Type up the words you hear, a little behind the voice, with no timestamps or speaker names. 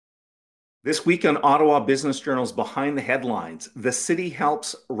This week on Ottawa Business Journal's Behind the Headlines, the city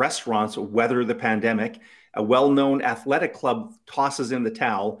helps restaurants weather the pandemic, a well-known athletic club tosses in the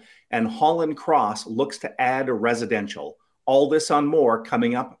towel, and Holland Cross looks to add a residential. All this on more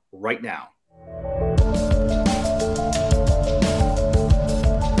coming up right now.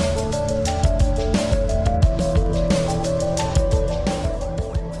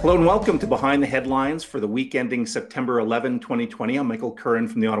 Hello and welcome to Behind the Headlines for the week ending September 11, 2020. I'm Michael Curran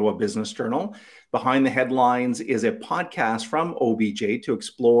from the Ottawa Business Journal. Behind the Headlines is a podcast from OBJ to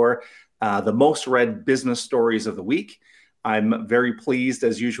explore the most read business stories of the week. I'm very pleased,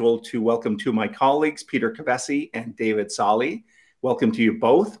 as usual, to welcome two of my colleagues, Peter Kovessy and David Solly. Welcome to you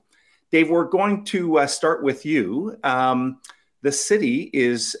both. Dave, we're going to start with you. The city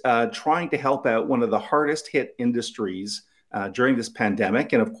is trying to help out one of the hardest hit industries during this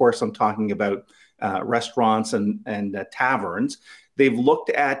pandemic. And of course, I'm talking about restaurants and taverns. They've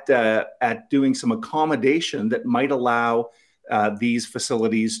looked at doing some accommodation that might allow these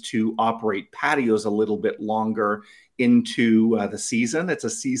facilities to operate patios a little bit longer into the season. It's a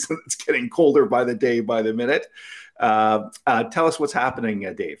season that's getting colder by the day, by the minute. Tell us what's happening,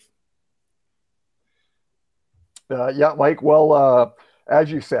 Dave. Yeah, Mike. Well, as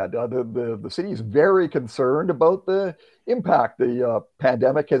you said, the city is very concerned about the impact the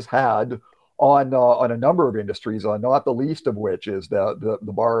pandemic has had on a number of industries, not the least of which is the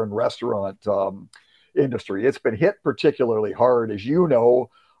bar and restaurant industry. It's been hit particularly hard. As you know,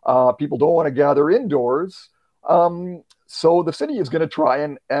 people don't want to gather indoors. So the city is going to try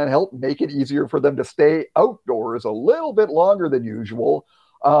and help make it easier for them to stay outdoors a little bit longer than usual.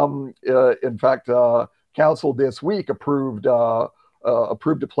 In fact, council this week approved a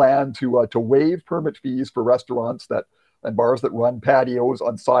plan to waive permit fees for restaurants and bars that run patios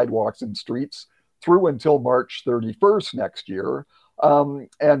on sidewalks and streets through until March 31st next year. And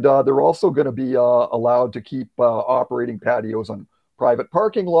they're also going to be allowed to keep operating patios on private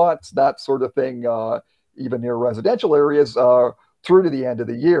parking lots, that sort of thing, even near residential areas through to the end of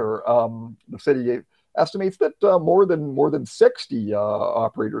the year. The city estimates that more than 60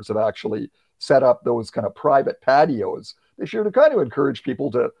 operators have actually set up those kind of private patios this year to kind of encourage people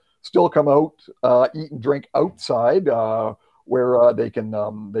to still come out, eat and drink outside, where they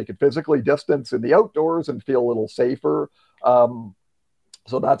can physically distance in the outdoors and feel a little safer.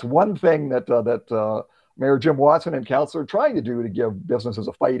 So that's one thing that Mayor Jim Watson and council are trying to do to give businesses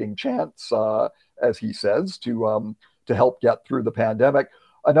a fighting chance, as he says, to help get through the pandemic.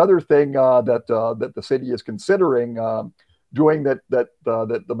 Another thing that the city is considering doing that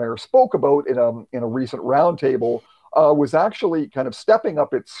the mayor spoke about in a recent roundtable was actually kind of stepping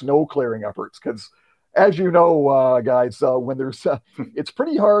up its snow clearing efforts. Because as you know, guys, when there's it's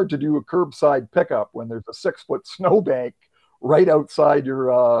pretty hard to do a curbside pickup when there's a 6-foot snowbank right outside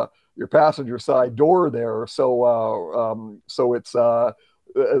your passenger side door there. So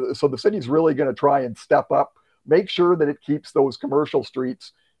the city's really going to try and step up, make sure that it keeps those commercial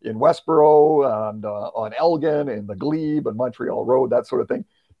streets in Westboro and on Elgin and the Glebe and Montreal Road, that sort of thing.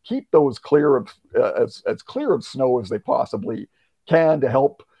 Keep those clear of as clear of snow as they possibly can to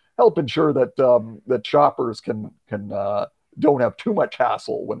help ensure that that shoppers can don't have too much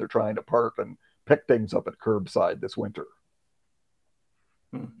hassle when they're trying to park and pick things up at curbside this winter.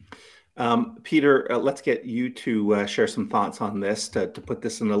 Peter, let's get you to share some thoughts on this to put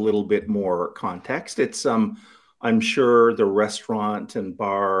this in a little bit more context. It's I'm sure the restaurant and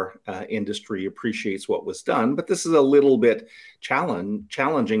bar industry appreciates what was done, but this is a little bit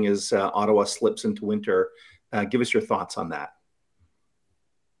challenging as Ottawa slips into winter. Give us your thoughts on that.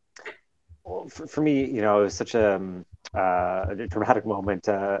 Well, for me, it was such a dramatic moment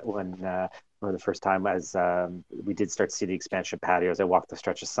when for the first time as we did start to see the expansion of patios. I walked the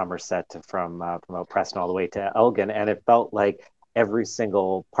stretch of Somerset from Mount Preston all the way to Elgin, and it felt like every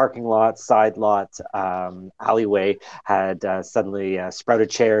single parking lot, side lot, alleyway had suddenly sprouted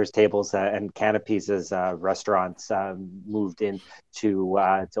chairs, tables, and canopies as restaurants moved in to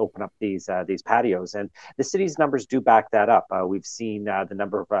open up these patios. And the city's numbers do back that up. We've seen the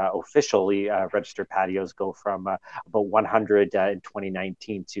number of officially registered patios go from about 100 in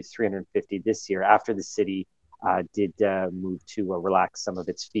 2019 to 350 this year, after the city did move to relax some of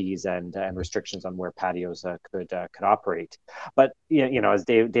its fees and restrictions on where patios could operate. But as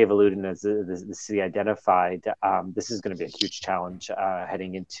Dave alluded, and as the city identified, this is going to be a huge challenge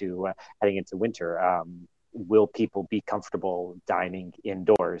heading into winter. Will people be comfortable dining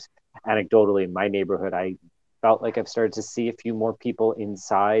indoors? Anecdotally, in my neighborhood, I felt like I've started to see a few more people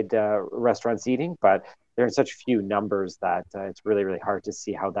inside restaurants eating, but they're in such few numbers that it's really hard to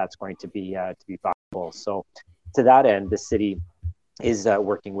see how that's going to be viable. So to that end, the city is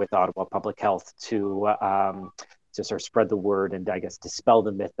working with Ottawa Public Health to sort of spread the word and I guess dispel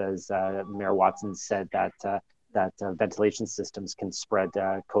the myth, as Mayor Watson said, that ventilation systems can spread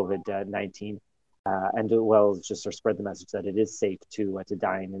COVID-19, and well, just sort of spread the message that it is safe to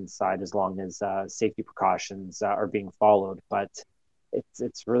dine inside as long as safety precautions are being followed. But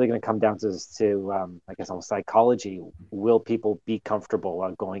it's really going to come down to I guess almost psychology. Will people be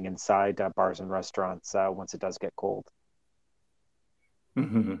comfortable going inside bars and restaurants once it does get cold?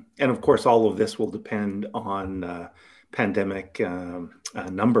 Mm-hmm. And of course, all of this will depend on pandemic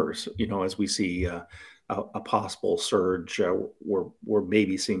numbers. As we see a possible surge, we're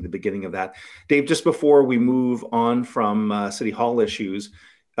maybe seeing the beginning of that. Dave, just before we move on from City Hall issues,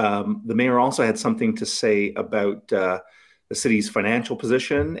 the mayor also had something to say about the city's financial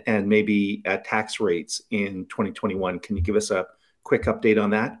position and maybe tax rates in 2021. Can you give us a quick update on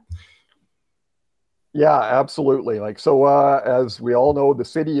that? Yeah, absolutely. As we all know, the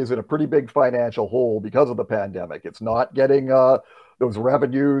city is in a pretty big financial hole because of the pandemic. It's not getting those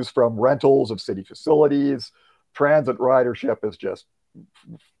revenues from rentals of city facilities. Transit ridership has just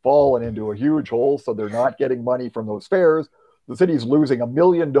fallen into a huge hole, so they're not getting money from those fares. The city's losing $1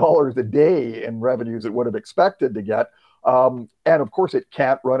 million a day in revenues it would have expected to get. And of course, it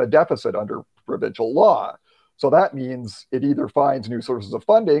can't run a deficit under provincial law. So that means it either finds new sources of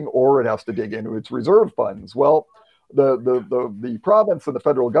funding or it has to dig into its reserve funds. Well, the province and the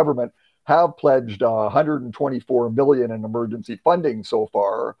federal government have pledged $124 million in emergency funding so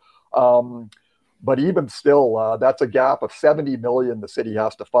far. But even still, that's a gap of $70 million the city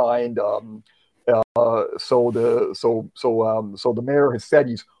has to find. So the mayor has said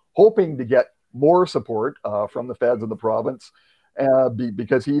he's hoping to get more support from the feds and the province.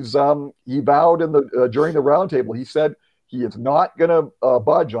 Because he vowed during the roundtable, he said he is not going to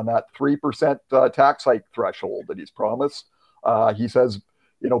budge on that 3% tax hike threshold that he's promised. He says,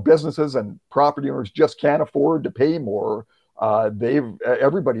 businesses and property owners just can't afford to pay more.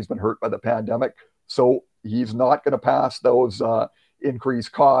 Everybody's been hurt by the pandemic, so he's not going to pass those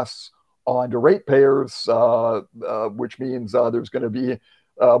increased costs on to ratepayers, which means there's going to be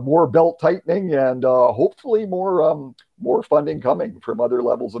more belt tightening and hopefully more funding coming from other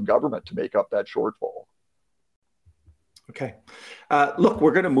levels of government to make up that shortfall. Okay. Look,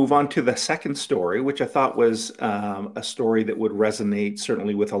 we're going to move on to the second story, which I thought was a story that would resonate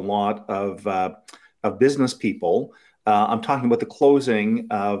certainly with a lot of business people. I'm talking about the closing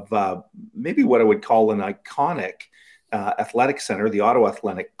of maybe what I would call an iconic athletic center, the Ottawa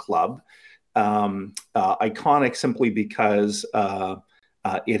Athletic Club. Iconic simply because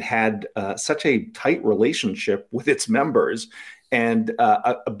it had such a tight relationship with its members, and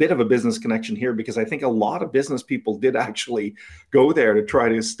a bit of a business connection here, because I think a lot of business people did actually go there to try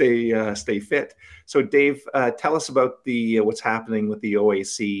to stay fit. So Dave, tell us about what's happening with the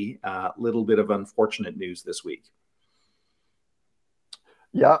OAC. Little bit of unfortunate news this week.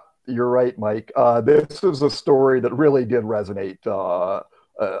 Yeah, you're right, Mike. This is a story that really did resonate a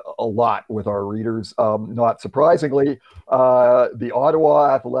lot with our readers. Not surprisingly, the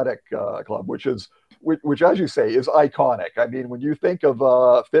Ottawa Athletic Club, which, as you say, is iconic. I mean, when you think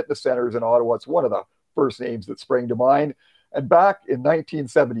of fitness centers in Ottawa, it's one of the first names that spring to mind. And back in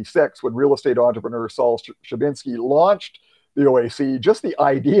 1976, when real estate entrepreneur Saul Shabinski launched the OAC, just the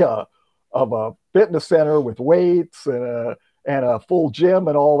idea of a fitness center with weights and a full gym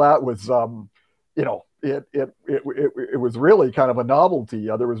and all that was, it was really kind of a novelty.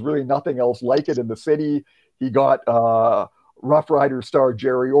 There was really nothing else like it in the city. He got Rough Rider star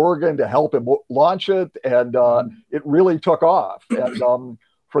Jerry Organ to help him launch it, and it really took off. And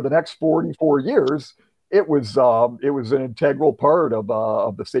for the next 44 years, it was an integral part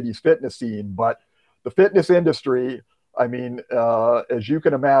of the city's fitness scene. But the fitness industry, I mean, as you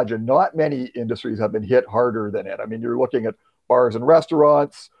can imagine, not many industries have been hit harder than it. I mean, you're looking at bars and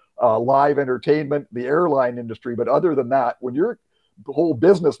restaurants, live entertainment, the airline industry. But other than that, when your whole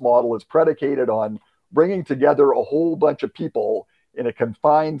business model is predicated on bringing together a whole bunch of people in a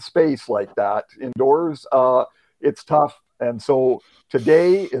confined space like that indoors, it's tough. And so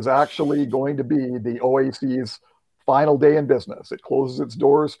today is actually going to be the OAC's final day in business. It closes its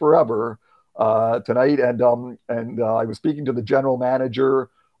doors forever tonight. And I was speaking to the general manager,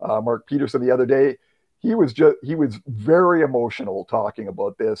 Mark Peterson, the other day. He was very emotional talking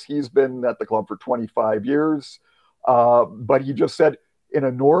about this. He's been at the club for 25 years, but he just said in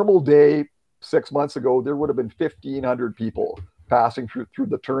a normal day 6 months ago, there would have been 1,500 people passing through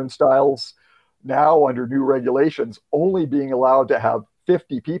the turnstiles. Now, under new regulations, only being allowed to have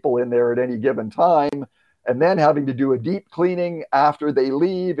 50 people in there at any given time, and then having to do a deep cleaning after they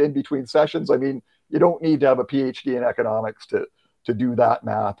leave in between sessions. I mean, you don't need to have a PhD in economics to to do that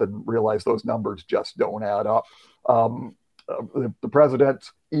math and realize those numbers just don't add up. The president,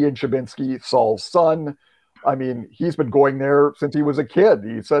 Ian Shabinsky, Saul's son, I mean, he's been going there since he was a kid.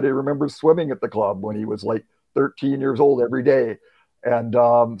 He said he remembers swimming at the club when he was like 13 years old every day. And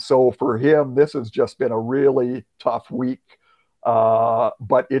so for him, this has just been a really tough week.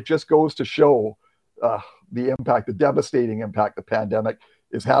 But it just goes to show the impact, the devastating impact the pandemic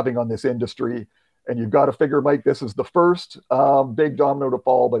is having on this industry. And you've got to figure, Mike, this is the first big domino to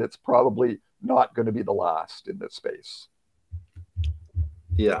fall, but it's probably not going to be the last in this space.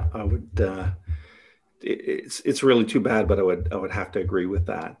 Yeah, I would. It's really too bad, but I would have to agree with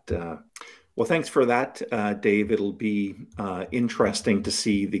that. Well, thanks for that, Dave. It'll be interesting to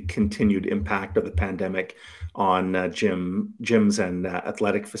see the continued impact of the pandemic on gyms and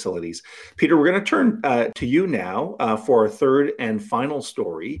athletic facilities. Peter, we're going to turn to you now for our third and final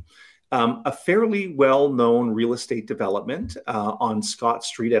story. A fairly well-known real estate development on Scott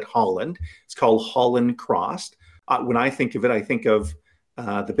Street at Holland. It's called Holland Cross. When I think of it, I think of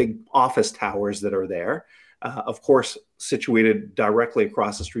the big office towers that are there. Of course, situated directly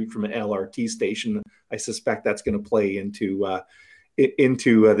across the street from an LRT station. I suspect that's going to play into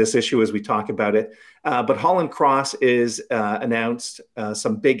this issue as we talk about it. But Holland Cross is announced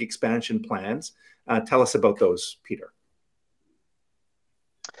some big expansion plans. Tell us about those, Peter.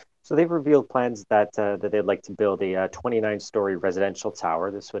 So they've revealed plans that they'd like to build a 29-story residential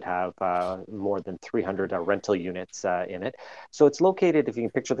tower. This would have more than 300 rental units in it. So it's located, if you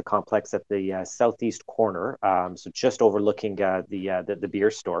can picture the complex, at the southeast corner, so just overlooking the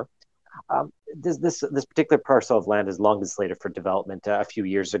beer store. This particular parcel of land has long been slated for development. A few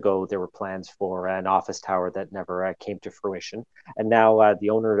years ago, there were plans for an office tower that never came to fruition. And now the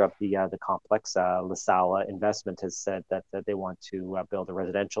owner of the complex, LaSalle Investment, has said that they want to build a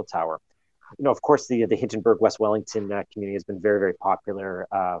residential tower. You know, of course, the Hintonburg, West Wellington community has been very, very popular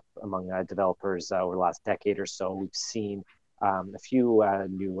among developers over the last decade or so. We've seen a few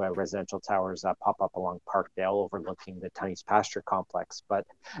new residential towers pop up along Parkdale overlooking the Tunney's Pasture complex. But,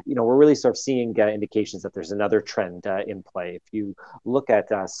 you know, we're really sort of seeing indications that there's another trend in play. If you look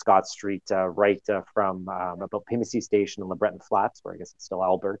at Scott Street, right from about Pimsey Station and LeBreton Flats, where I guess it's still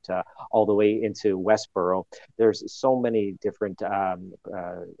Albert, all the way into Westboro, there's so many different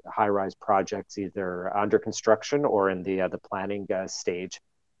high-rise projects either under construction or in the planning stage.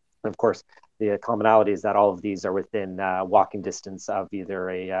 And of course, the commonality is that all of these are within walking distance of either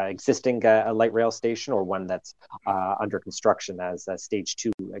a existing light rail station or one that's under construction as stage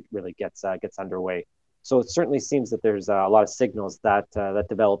 2 really gets underway. So it certainly seems that there's a lot of signals that that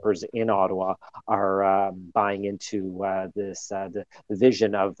developers in Ottawa are buying into the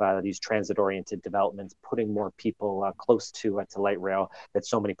vision of these transit-oriented developments, putting more people close to light rail that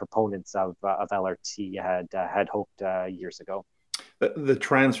so many proponents of LRT had hoped years ago. The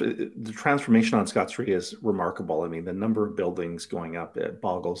transformation on Scott Street is remarkable. I mean, the number of buildings going up, it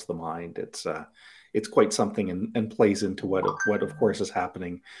boggles the mind. It's quite something and plays into what of course is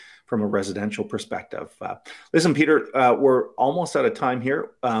happening from a residential perspective. Listen, Peter, we're almost out of time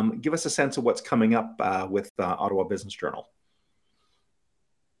here. Give us a sense of what's coming up with Ottawa Business Journal.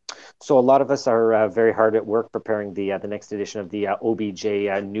 So a lot of us are very hard at work preparing the next edition of the OBJ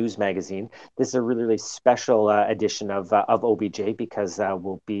News Magazine. This is a really, really special edition of OBJ because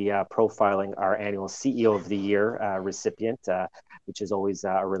we'll be profiling our annual CEO of the Year recipient, which is always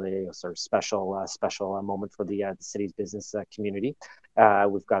a really sort of special moment for the city's business community.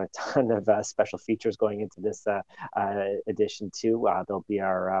 We've got a ton of special features going into this edition too. There'll be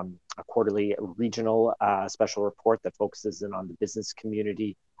our a quarterly regional special report that focuses in on the business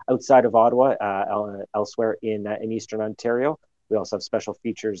community outside of Ottawa, elsewhere in Eastern Ontario. We also have special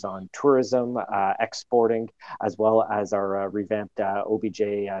features on tourism, exporting, as well as our revamped OBJ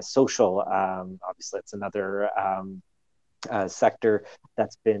social. Obviously, it's another sector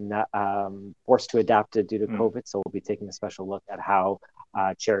that's been forced to adapt due to COVID. So we'll be taking a special look at how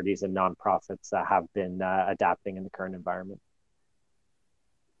charities and nonprofits have been adapting in the current environment.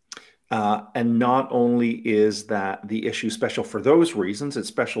 And not only is that the issue special for those reasons, it's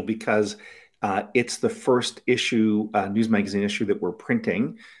special because it's the first issue, news magazine issue that we're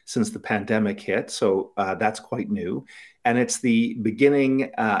printing since the pandemic hit. So that's quite new. And it's the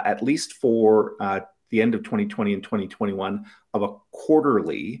beginning, at least for the end of 2020 and 2021, of a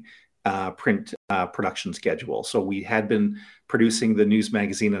quarterly print production schedule. So we had been producing the news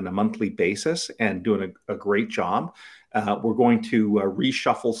magazine on a monthly basis and doing a great job. We're going to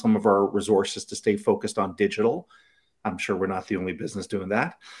reshuffle some of our resources to stay focused on digital. I'm sure we're not the only business doing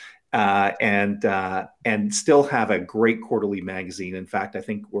that. and still have a great quarterly magazine. In fact, I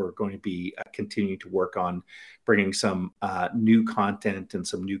think we're going to be continuing to work on bringing some new content and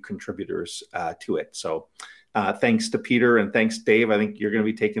some new contributors to it. So thanks to Peter and thanks, Dave. I think you're going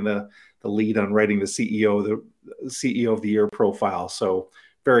to be taking the lead on writing the CEO of the Year profile. So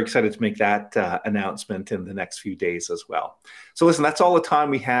very excited to make that announcement in the next few days as well. So listen, that's all the time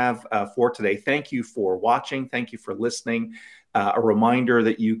we have for today. Thank you for watching. Thank you for listening. A reminder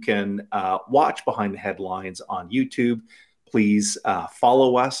that you can watch Behind the Headlines on YouTube. Please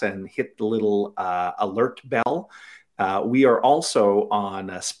follow us and hit the little alert bell. We are also on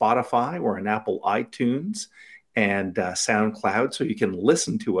Spotify. We're on Apple iTunes and SoundCloud, so you can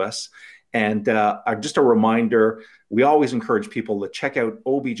listen to us. And just a reminder, we always encourage people to check out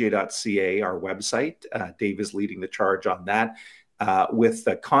obj.ca, our website. Dave is leading the charge on that with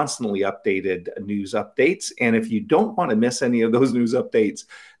constantly updated news updates. And if you don't want to miss any of those news updates,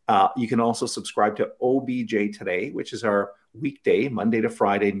 you can also subscribe to OBJ Today, which is our weekday, Monday to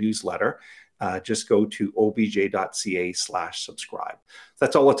Friday newsletter. Just go to obj.ca/subscribe.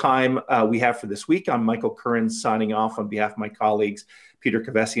 That's all the time we have for this week. I'm Michael Curran signing off on behalf of my colleagues, Peter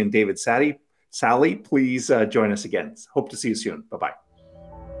Kovesi and David Sally. Please join us again. Hope to see you soon. Bye-bye.